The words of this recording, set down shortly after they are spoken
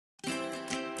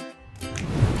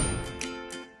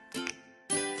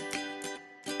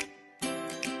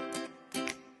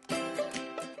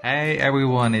Hey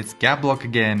everyone, it's GetBlock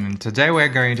again, and today we're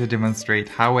going to demonstrate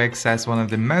how we access one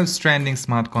of the most trending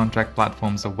smart contract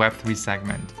platforms of Web3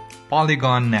 segment,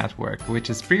 Polygon Network, which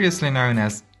is previously known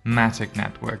as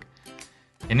maticnetwork.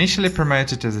 Initially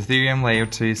promoted as Ethereum Layer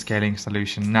 2 scaling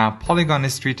solution, now Polygon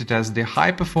is treated as the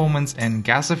high-performance and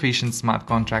gas-efficient smart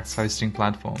contracts hosting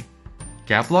platform.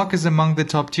 GetBlock is among the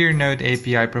top-tier node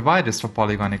API providers for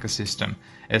Polygon ecosystem.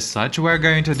 As such, we're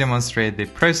going to demonstrate the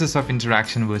process of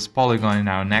interaction with Polygon in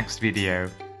our next video.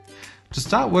 To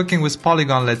start working with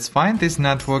Polygon, let's find this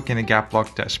network in a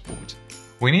GetBlock dashboard.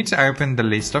 We need to open the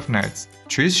list of nodes,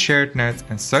 choose shared nodes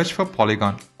and search for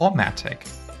Polygon or MATIC.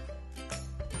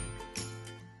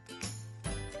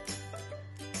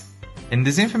 In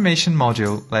this information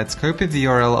module, let's copy the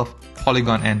URL of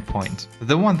Polygon endpoint,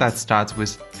 the one that starts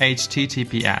with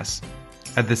HTTPS.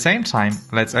 At the same time,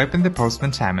 let's open the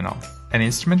Postman terminal, an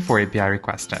instrument for API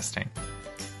request testing.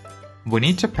 We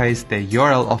need to paste the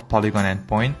URL of Polygon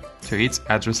endpoint to its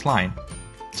address line.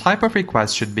 Type of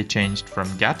request should be changed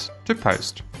from GET to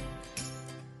POST.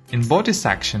 In body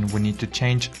section, we need to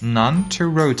change none to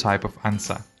row type of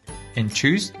answer and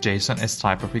choose JSON as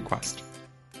type of request.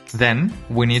 Then,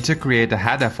 we need to create a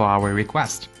header for our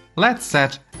request. Let's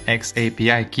set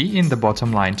XAPI key in the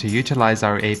bottom line to utilize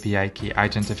our API key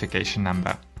identification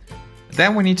number.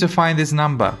 Then we need to find this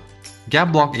number.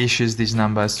 GetBlock issues these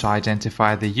numbers to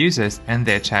identify the users and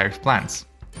their tariff plans.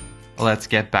 Let's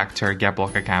get back to our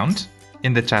GetBlock account.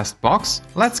 In the test box,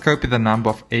 let's copy the number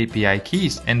of API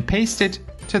keys and paste it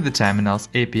to the terminal's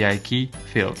API key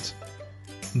field.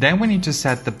 Then we need to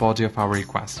set the body of our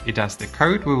request. It has the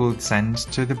code we will send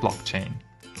to the blockchain.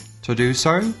 To do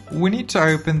so, we need to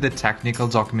open the technical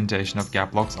documentation of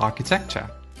GetBlock's architecture.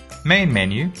 Main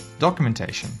menu,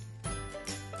 Documentation.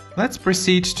 Let's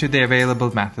proceed to the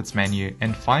Available Methods menu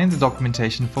and find the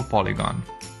documentation for Polygon.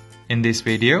 In this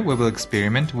video, we will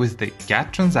experiment with the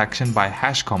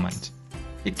getTransactionByHash command.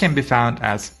 It can be found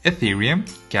as Ethereum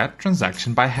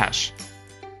getTransactionByHash.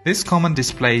 This command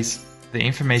displays the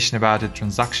information about a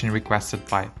transaction requested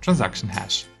by transaction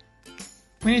hash.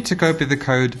 We need to copy the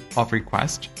code of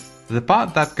request, the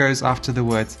part that goes after the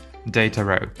words data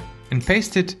row, and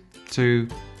paste it to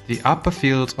the upper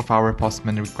field of our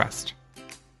Postman request.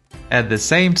 At the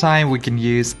same time, we can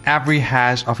use every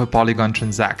hash of a Polygon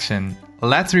transaction.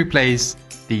 Let's replace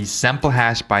the sample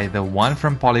hash by the one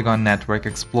from Polygon Network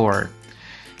Explorer.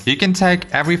 You can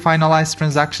take every finalized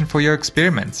transaction for your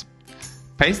experiments.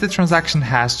 Paste the transaction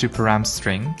hash to param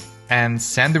string and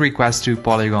send the request to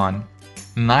Polygon.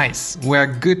 Nice, we're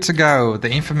good to go.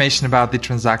 The information about the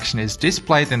transaction is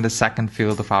displayed in the second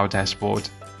field of our dashboard.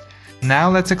 Now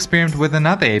let's experiment with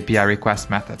another API request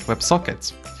method,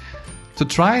 WebSockets. To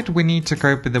try it, we need to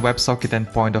copy the WebSocket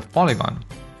endpoint of Polygon.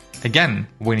 Again,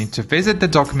 we need to visit the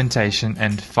documentation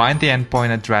and find the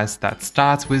endpoint address that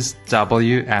starts with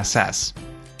WSS.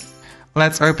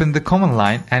 Let's open the command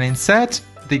line and insert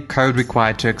the code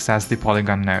required to access the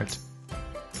Polygon node.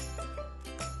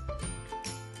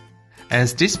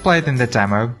 As displayed in the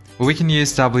demo, we can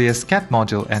use WSCat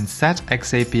module and set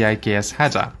XAPI key as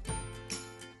header.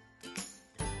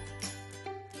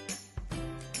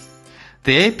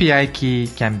 The API key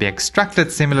can be extracted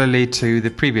similarly to the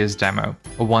previous demo.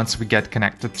 Once we get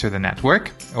connected to the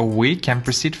network, we can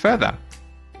proceed further.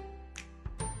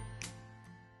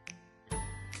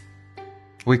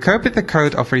 We copy the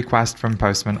code of request from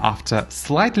Postman after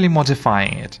slightly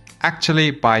modifying it,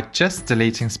 actually by just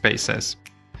deleting spaces.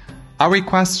 Our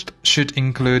request should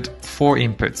include 4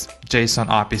 inputs: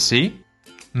 JSON-RPC,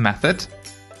 method,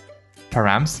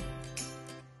 params,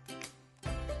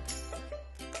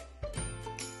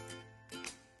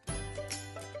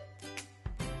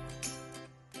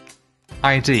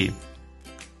 ID.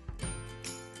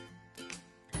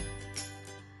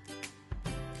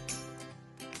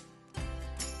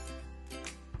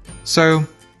 So,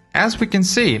 as we can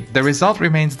see, the result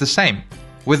remains the same.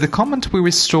 With the comment, we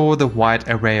restore the wide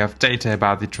array of data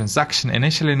about the transaction,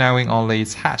 initially knowing only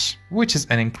its hash, which is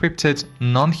an encrypted,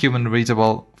 non-human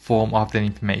readable form of the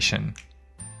information.